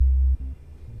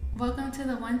Welcome to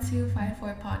the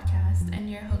 1254 podcast, and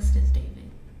your host is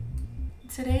David.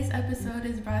 Today's episode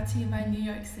is brought to you by New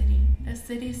York City, a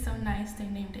city so nice they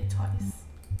named it twice.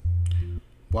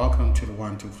 Welcome to the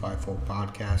 1254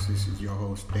 podcast. This is your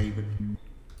host, David.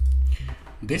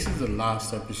 This is the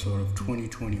last episode of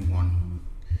 2021,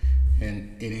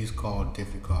 and it is called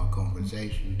Difficult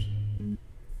Conversations.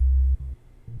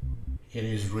 It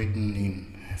is written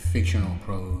in fictional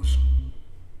prose.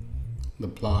 The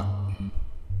plot,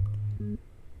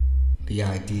 the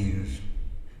ideas,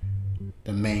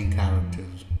 the main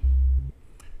characters,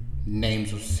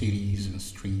 names of cities and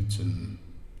streets, and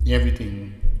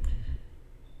everything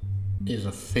is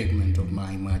a figment of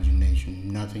my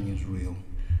imagination. Nothing is real.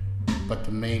 But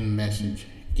the main message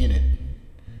in it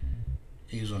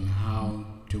is on how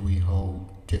do we hold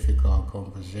difficult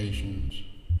conversations.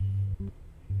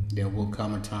 There will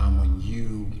come a time when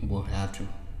you will have to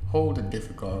hold a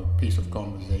difficult piece of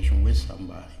conversation with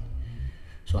somebody.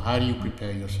 So how do you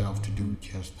prepare yourself to do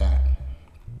just that?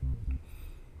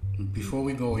 Before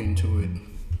we go into it,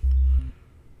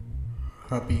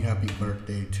 happy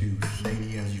birthday to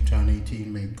Sadie as you turn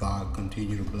 18. May God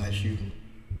continue to bless you.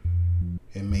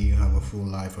 And may you have a full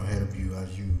life ahead of you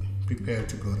as you prepare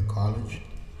to go to college.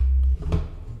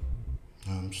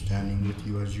 I'm standing with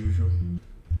you as usual.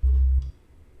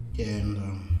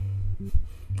 And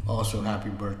also happy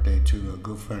birthday to a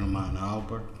good friend of mine,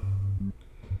 Albert.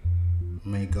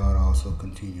 May God also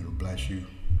continue to bless you,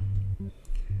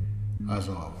 as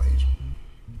always.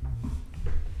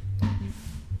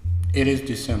 It is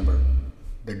December.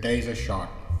 The days are short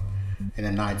and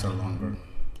the nights are longer.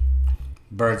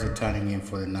 Birds are turning in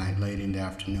for the night late in the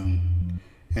afternoon,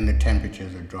 and the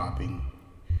temperatures are dropping.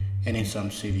 And in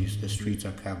some cities, the streets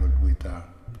are covered with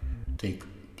thick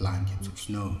blankets of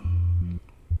snow.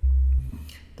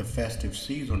 The festive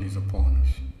season is upon us,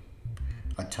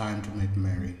 a time to make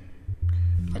merry,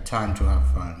 a time to have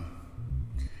fun,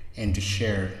 and to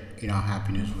share in our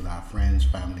happiness with our friends,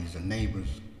 families, and neighbors.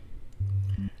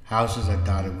 Houses are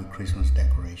dotted with Christmas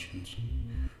decorations,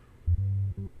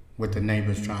 with the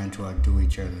neighbors trying to outdo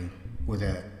each other with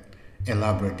their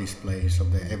elaborate displays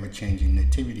of the ever-changing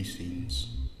nativity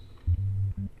scenes.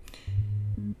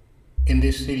 In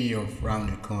this city of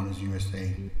rounded corners,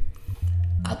 USA,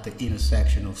 at the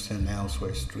intersection of St.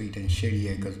 Elsewhere Street and Shady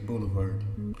Acres Boulevard,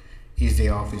 is the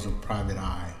office of Private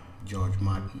Eye, George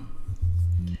Martin.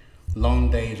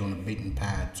 Long days on the beaten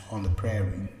paths on the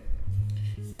prairie,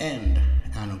 and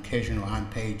an occasional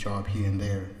unpaid job here and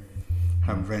there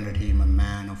have rendered him a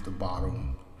man of the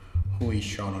bottom who is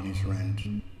short on his rent,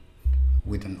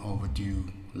 with an overdue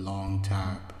long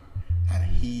tap at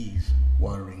his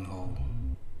watering hole.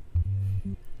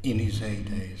 In his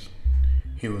heydays,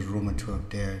 he was rumored to have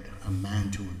dared a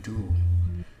man to a duel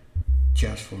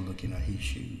just for looking at his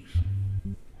shoes.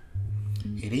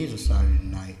 It is a Saturday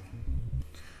night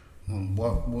on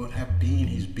what would have been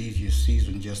his busiest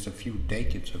season just a few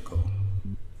decades ago.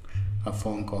 A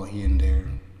phone call here and there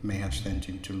may have sent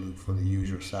him to look for the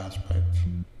usual suspects: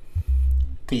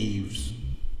 thieves,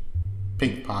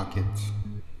 pickpockets,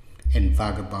 and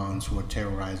vagabonds who are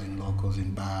terrorizing locals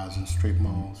in bars and strip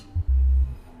malls.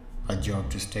 A job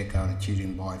to stake out a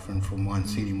cheating boyfriend from one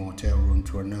city motel room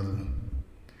to another.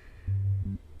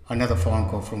 Another phone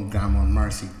call from Grandma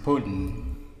Mercy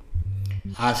Puddin,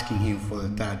 asking him for the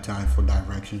third time for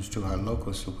directions to her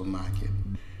local supermarket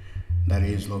that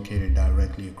is located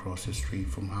directly across the street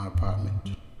from her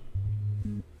apartment.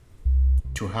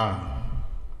 To her,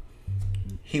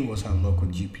 he was her local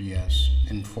GPS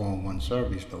and 411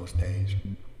 service those days.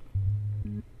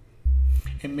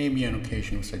 It may be an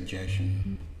occasional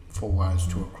suggestion for words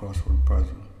to a crossword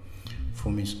puzzle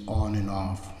from his on and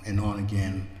off and on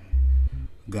again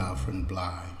girlfriend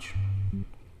Blige.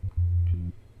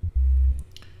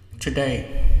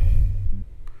 Today,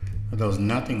 there was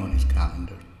nothing on his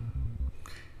calendar.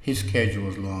 His schedule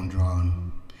was long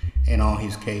drawn, and all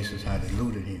his cases had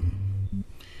eluded him.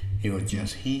 It was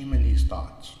just him and his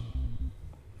thoughts.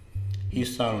 He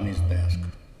sat on his desk,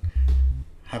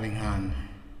 having hung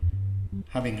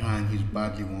his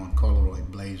badly worn corduroy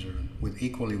blazer with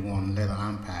equally worn leather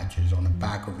arm patches on the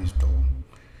back of his door.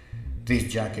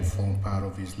 This jacket formed part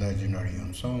of his legendary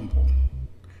ensemble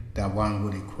that one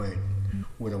would equate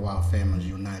with the world famous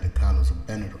United Colors of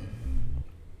Benetton.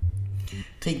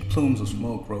 Thick plumes of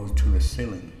smoke rose to the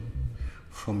ceiling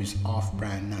from his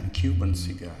off-brand non-Cuban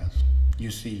cigars. You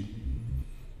see,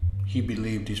 he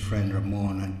believed his friend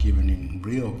Ramon had given him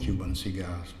real Cuban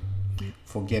cigars,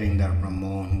 forgetting that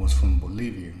Ramon was from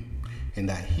Bolivia and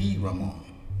that he, Ramon,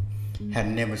 had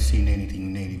never seen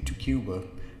anything native to Cuba,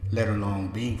 let alone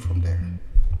being from there.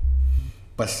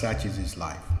 But such is his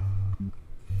life.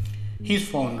 His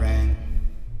phone rang,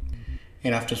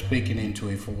 and after speaking into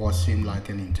it for what seemed like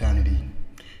an eternity,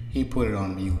 he put it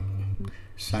on mute,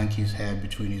 sank his head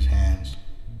between his hands,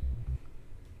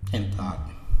 and thought.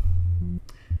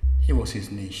 It was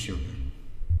his niece, Sugar.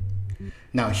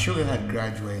 Now, Sugar had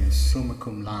graduated summa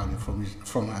cum laude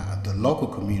from the local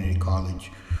community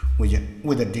college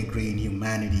with a degree in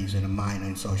humanities and a minor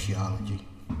in sociology.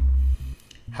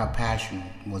 Her passion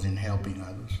was in helping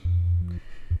others.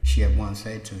 She had once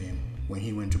said to him when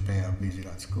he went to pay her a visit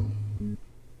at school.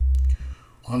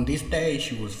 On this day,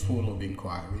 she was full of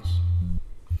inquiries.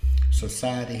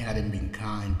 Society hadn't been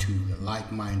kind to the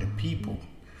like-minded people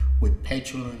with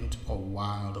petulant or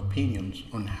wild opinions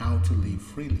on how to live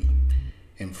freely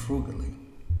and frugally.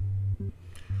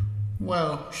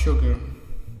 Well, Sugar,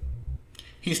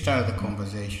 he started the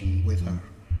conversation with her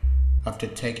after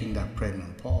taking that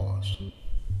pregnant pause.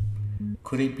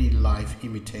 Could it be life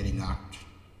imitating art?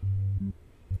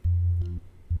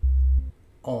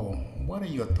 Oh, what are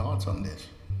your thoughts on this?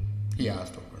 He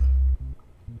asked of her.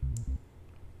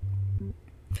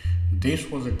 This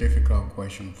was a difficult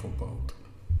question for both.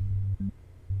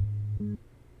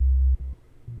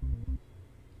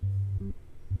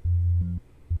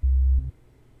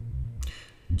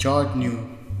 George knew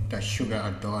that Sugar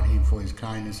adored him for his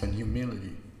kindness and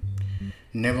humility.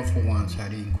 Never for once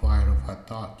had he inquired of her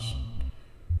thoughts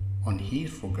on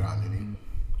his frugality.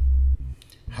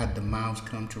 Had the mouse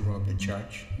come to rob the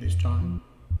church this time?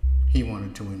 He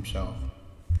wondered to himself.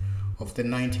 Of the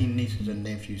 19 nieces and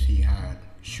nephews he had,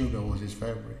 Sugar was his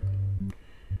favorite.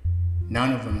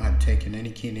 None of them had taken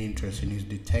any keen interest in his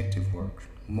detective work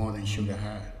more than Sugar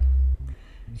had.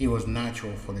 It was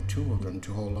natural for the two of them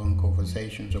to hold long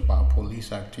conversations about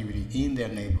police activity in their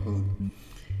neighborhood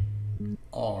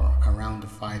or around the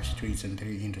 5 streets and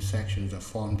 3 intersections that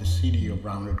formed the city of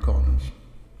rounded corners.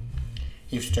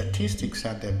 If statistics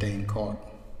had their day in court,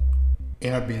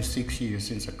 it had been 6 years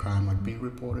since a crime had been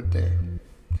reported there.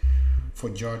 For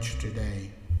George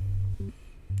today,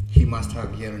 he must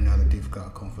have yet another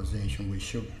difficult conversation with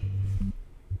Sugar.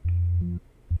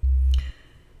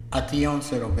 At the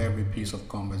onset of every piece of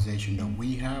conversation that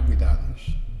we have with others,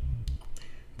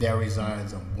 there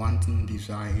resides a wanton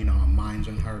desire in our minds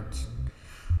and hearts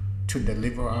to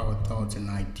deliver our thoughts and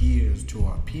ideas to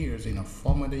our peers in a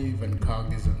formative and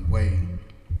cognizant way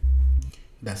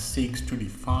that seeks to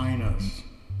define us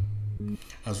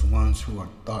as ones who are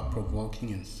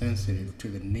thought-provoking and sensitive to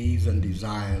the needs and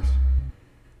desires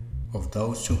of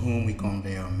those to whom we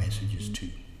convey our messages to.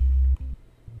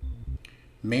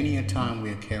 Many a time we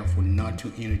are careful not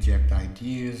to interject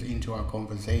ideas into our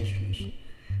conversations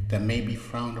that may be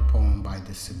frowned upon by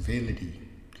the civility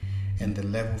and the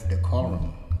level of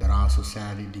decorum that our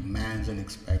society demands and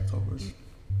expects of us.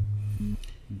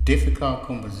 Difficult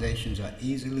conversations are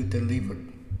easily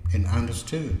delivered and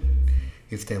understood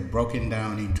if they're broken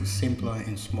down into simpler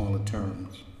and smaller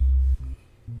terms.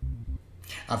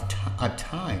 At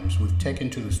times, we've taken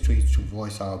to the streets to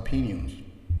voice our opinions,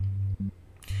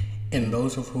 and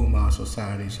those of whom our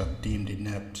societies have deemed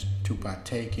inept to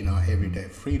partake in our everyday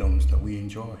freedoms that we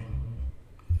enjoy.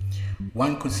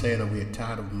 One could say that we are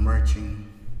tired of marching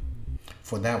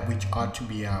for that which ought to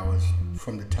be ours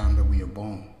from the time that we are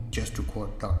born, just to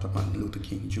quote Dr. Martin Luther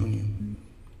King Jr.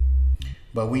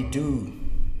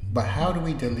 But how do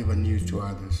we deliver news to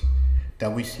others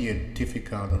that we see as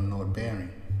difficult or not bearing?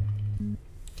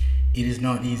 It is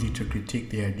not easy to critique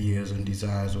the ideas and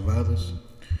desires of others,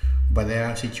 but there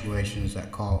are situations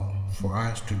that call for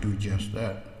us to do just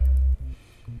that.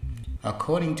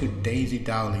 According to Daisy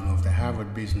Dowling of the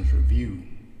Harvard Business Review,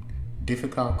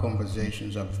 difficult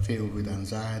conversations are filled with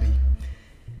anxiety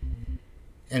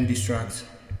and distracts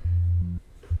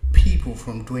people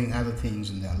from doing other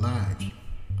things in their lives.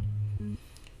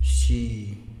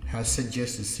 She has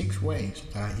suggested 6 ways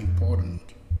that are important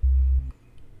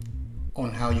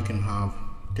on how you can have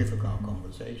difficult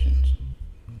conversations.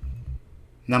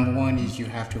 Number 1 is you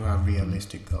have to have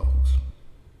realistic goals.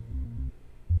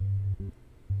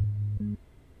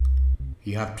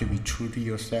 You have to be true to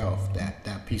yourself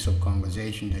that piece of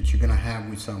conversation that you're going to have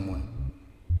with someone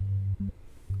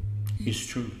is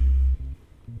true.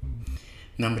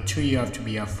 Number 2, you have to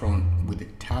be upfront with the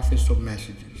toughest of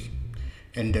messages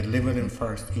and deliver them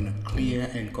first in a clear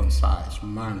and concise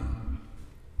manner.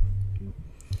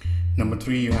 Number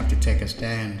 3, you have to take a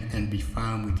stand and be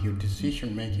firm with your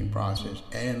decision-making process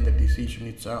and the decision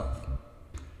itself.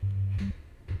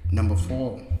 Number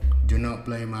 4, do not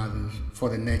blame others for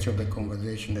the nature of the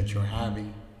conversation that you're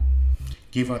having.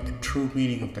 Give out the true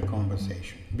meaning of the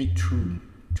conversation. Be true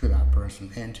to that person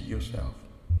and to yourself.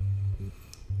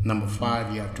 Number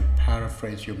 5, you have to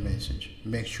paraphrase your message.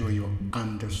 Make sure you're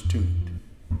understood.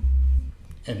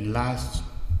 And last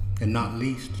and not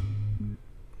least,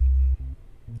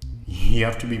 you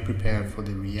have to be prepared for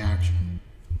the reaction,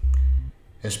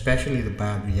 especially the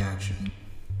bad reaction,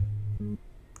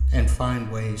 and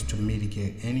find ways to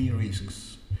mitigate any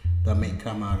risks that may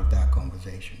come out of that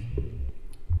conversation.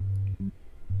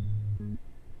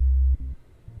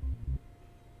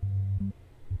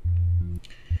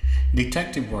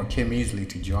 Detective work came easily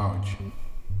to George.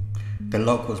 The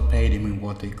locals paid him in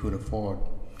what they could afford,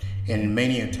 and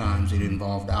many a times it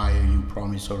involved IOU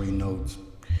promissory notes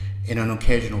and an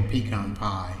occasional pecan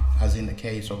pie, as in the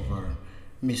case of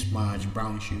Miss Marge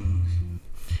Brown Shoes,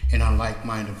 and her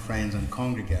like-minded friends and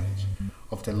congregants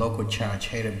of the local church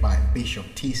headed by Bishop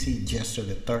T.C. Jester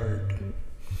III.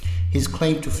 His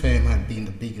claim to fame had been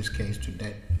the biggest case to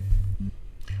date,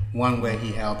 one where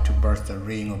he helped to burst a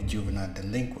ring of juvenile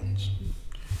delinquents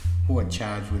who were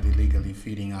charged with illegally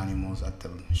feeding animals at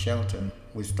the shelter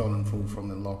with stolen food from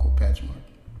the local PetSmart.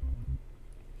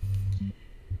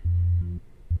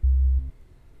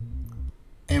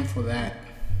 And for that,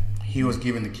 he was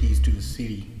given the keys to the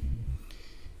city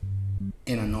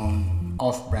in an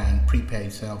off-brand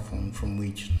prepaid cell phone from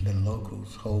which the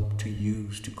locals hoped to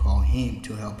use to call him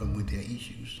to help them with their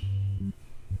issues.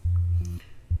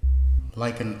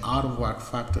 Like an out-of-whack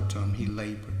factotum, he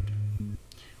labored,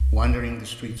 wandering the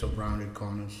streets of rounded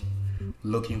corners,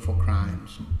 looking for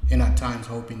crimes, and at times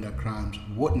hoping that crimes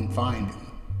wouldn't find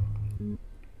him.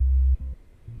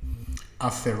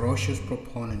 A ferocious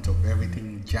proponent of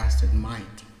everything just as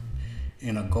might,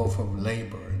 in a gulf of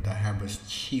labor that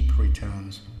harvests cheap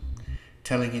returns,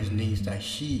 telling his niece that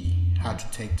she had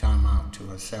to take time out to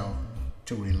herself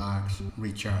to relax,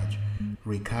 recharge,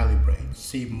 recalibrate,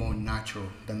 seemed more natural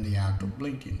than the act of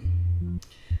blinking.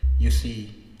 You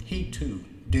see, he too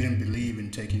didn't believe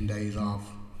in taking days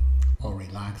off or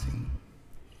relaxing.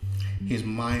 His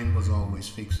mind was always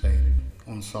fixated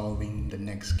on solving the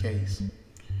next case,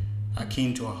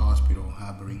 akin to a hospital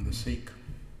harboring the sick.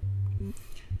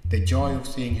 The joy of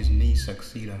seeing his niece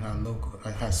succeed at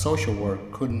her social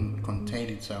work couldn't contain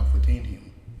itself within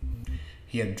him.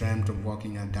 He had dreamt of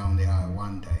walking her down the aisle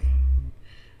one day,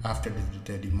 after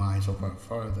the demise of her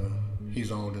father,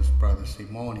 his oldest brother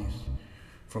Simonis,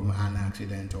 from an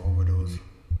accidental overdose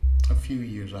a few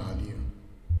years earlier.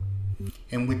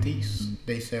 And with this,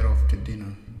 they set off to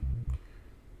dinner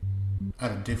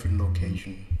at a different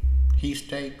location. His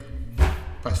steak,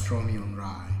 pastrami on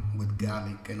rye, with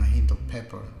garlic and a hint of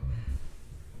pepper,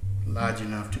 large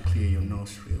enough to clear your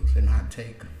nostrils, and her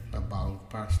take, a bowl of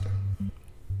pasta.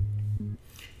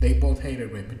 They both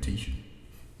hated repetition,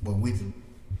 but with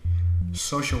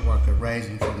social work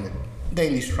arising from the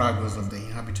daily struggles of the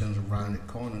inhabitants of rounded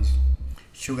corners,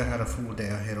 Sugar had a full day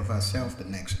ahead of herself the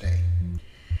next day.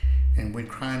 And with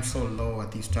crime so low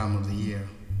at this time of the year,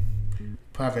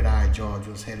 Private Eye George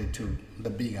was headed to the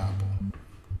Big Apple,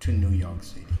 to New York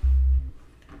City.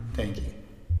 Thank you.